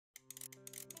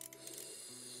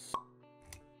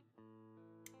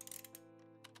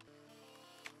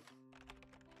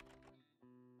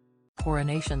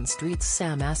Coronation Street's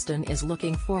Sam Aston is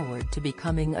looking forward to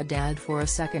becoming a dad for a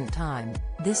second time,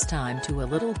 this time to a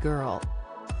little girl.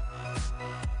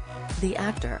 The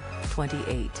actor,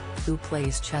 28, who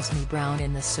plays Chesney Brown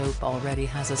in the soap already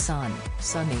has a son,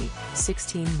 Sonny,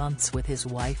 16 months with his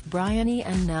wife Briony,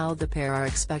 and now the pair are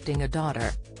expecting a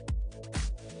daughter.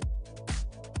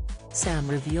 Sam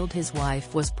revealed his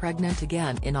wife was pregnant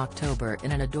again in October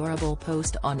in an adorable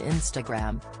post on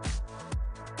Instagram.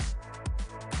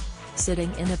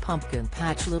 Sitting in a pumpkin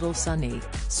patch, little Sonny,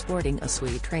 sporting a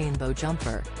sweet rainbow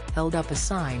jumper, held up a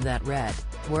sign that read,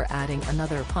 "We're adding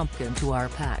another pumpkin to our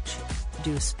patch.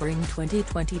 Due spring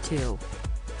 2022.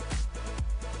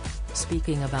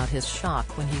 Speaking about his shock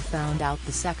when he found out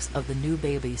the sex of the new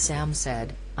baby, Sam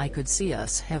said, "I could see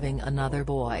us having another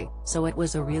boy, so it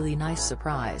was a really nice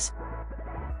surprise.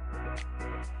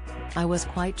 I was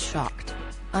quite shocked.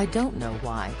 I don't know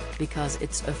why, because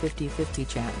it's a 50-50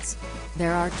 chance.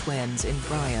 There are twins in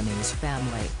Briony's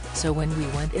family, so when we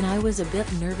went in I was a bit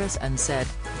nervous and said,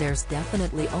 there's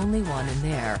definitely only one in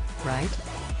there, right?"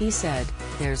 He said,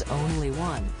 "There's only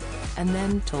one." And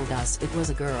then told us it was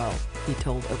a girl, he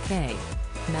told OK!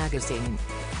 magazine.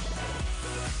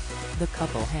 The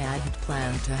couple hadn't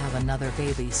planned to have another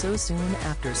baby so soon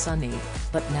after Sonny,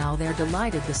 but now they're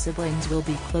delighted the siblings will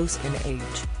be close in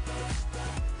age.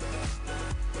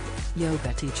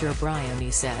 Yoga teacher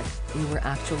Briony said, "We were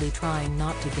actually trying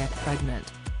not to get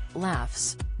pregnant.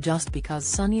 Laughs, just because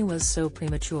Sonny was so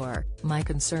premature, my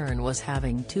concern was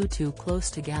having two too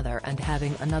close together and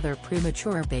having another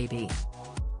premature baby.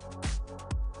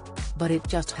 But it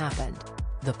just happened."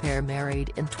 The pair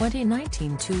married in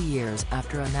 2019, 2 years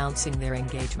after announcing their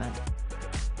engagement.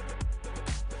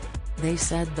 They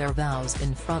said their vows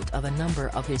in front of a number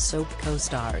of his soap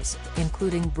co-stars,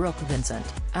 including Brooke Vincent,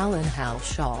 Alan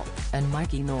Halshaw, and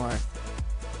Mikey North.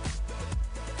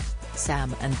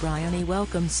 Sam and Briony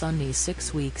welcomed Sonny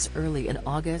 6 weeks early in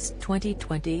August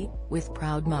 2020, with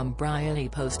proud mum Briony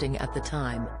posting at the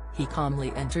time, "He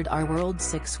calmly entered our world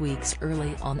 6 weeks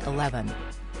early on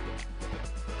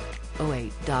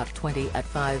 11/08/20 at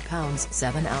 5 pounds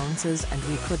 7 ounces and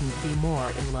we couldn't be more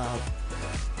in love."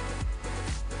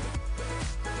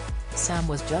 Sam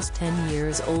was just 10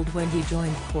 years old when he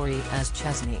joined Corey as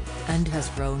Chesney, and has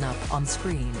grown up on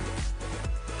screen.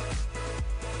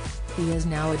 He is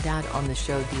now a dad on the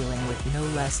show, dealing with no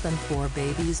less than 4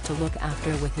 babies to look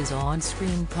after with his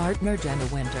on-screen partner Gemma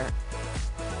Winter.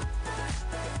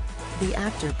 The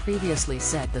actor previously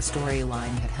said the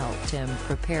storyline had helped him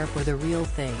prepare for the real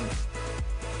thing.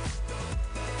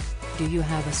 Do you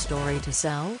have a story to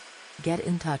sell? Get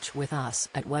in touch with us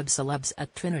at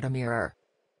webcelebs@trinitamirror.com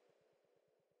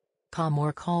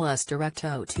or call us direct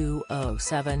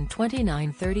 0207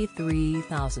 29 33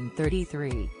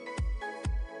 033.